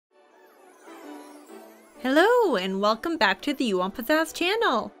Hello and welcome back to the You Want Pizzazz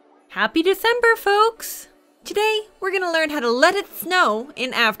channel. Happy December, folks! Today we're going to learn how to let it snow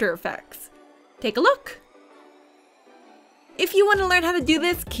in After Effects. Take a look. If you want to learn how to do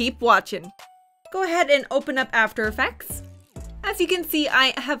this, keep watching. Go ahead and open up After Effects. As you can see,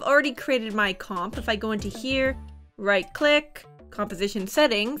 I have already created my comp. If I go into here, right click, composition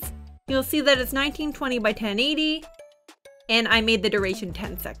settings, you'll see that it's 1920 by 1080 and I made the duration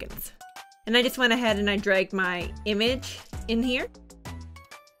 10 seconds. And I just went ahead and I dragged my image in here.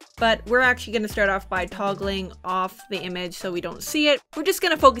 But we're actually going to start off by toggling off the image so we don't see it. We're just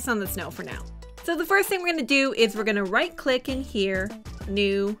going to focus on the snow for now. So the first thing we're going to do is we're going to right click in here,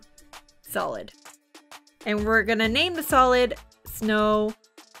 new, solid. And we're going to name the solid snow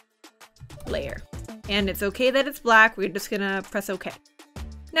layer. And it's okay that it's black, we're just going to press OK.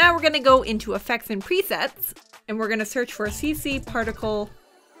 Now we're going to go into effects and presets and we're going to search for CC particle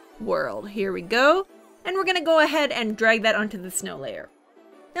world. Here we go. And we're going to go ahead and drag that onto the snow layer.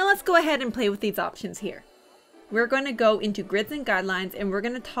 Now let's go ahead and play with these options here. We're going to go into grids and guidelines and we're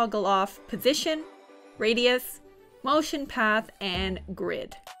going to toggle off position, radius, motion path, and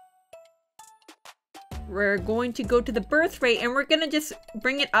grid. We're going to go to the birth rate and we're going to just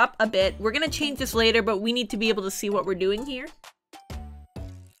bring it up a bit. We're going to change this later, but we need to be able to see what we're doing here.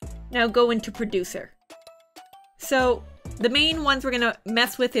 Now go into producer. So the main ones we're going to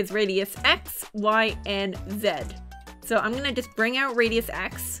mess with is radius X, Y, and Z. So I'm going to just bring out radius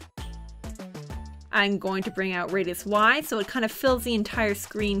X. I'm going to bring out radius Y so it kind of fills the entire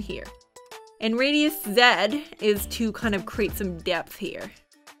screen here. And radius Z is to kind of create some depth here.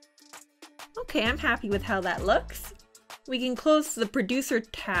 Okay, I'm happy with how that looks. We can close the producer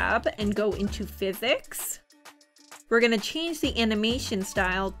tab and go into physics. We're going to change the animation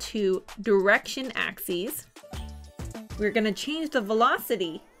style to direction axes. We're going to change the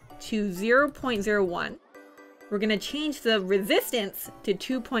velocity to 0.01. We're going to change the resistance to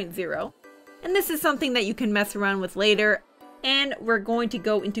 2.0. And this is something that you can mess around with later. And we're going to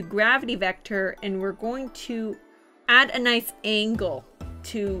go into gravity vector and we're going to add a nice angle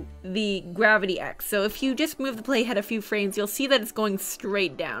to the gravity X. So if you just move the playhead a few frames, you'll see that it's going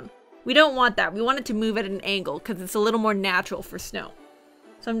straight down. We don't want that. We want it to move at an angle because it's a little more natural for snow.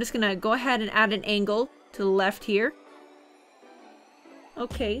 So I'm just going to go ahead and add an angle to the left here.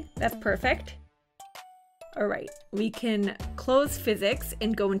 Okay, that's perfect. All right, we can close physics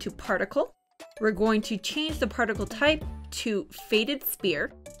and go into particle. We're going to change the particle type to faded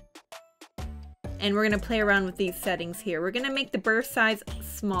sphere. And we're going to play around with these settings here. We're going to make the burst size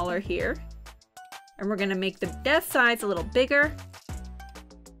smaller here. And we're going to make the depth size a little bigger.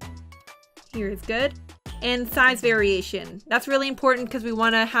 Here is good. And size variation. That's really important because we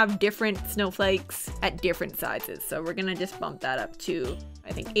want to have different snowflakes at different sizes. So we're going to just bump that up to,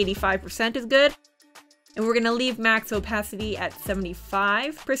 I think 85% is good. And we're going to leave max opacity at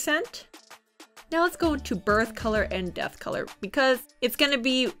 75%. Now let's go to birth color and death color. Because it's going to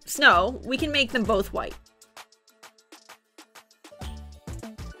be snow, we can make them both white.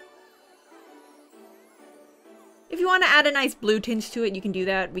 If you want to add a nice blue tinge to it, you can do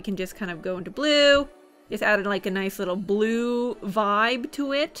that. We can just kind of go into blue. Just add like a nice little blue vibe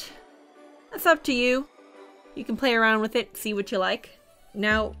to it. That's up to you. You can play around with it, see what you like.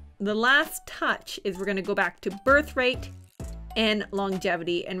 Now, the last touch is we're going to go back to birth rate and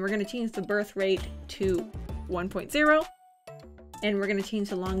longevity. And we're going to change the birth rate to 1.0. And we're going to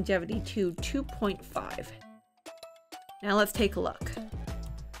change the longevity to 2.5. Now let's take a look.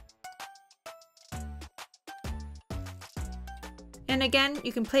 And again,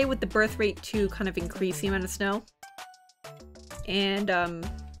 you can play with the birth rate to kind of increase the amount of snow. And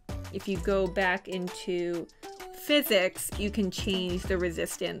if you go back into physics, you can change the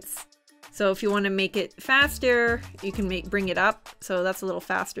resistance. So if you want to make it faster, you can bring it up. So that's a little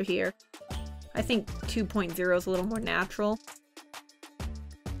faster here. I think 2.0 is a little more natural.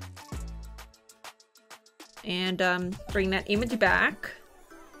 And bring that image back.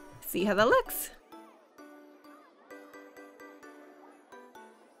 See how that looks.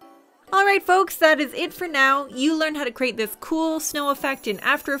 Alright folks, that is it for now. You learned how to create this cool snow effect in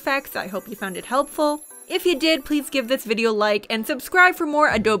After Effects. I hope you found it helpful. If you did, please give this video a like and subscribe for more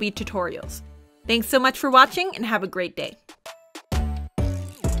Adobe tutorials. Thanks so much for watching and have a great day.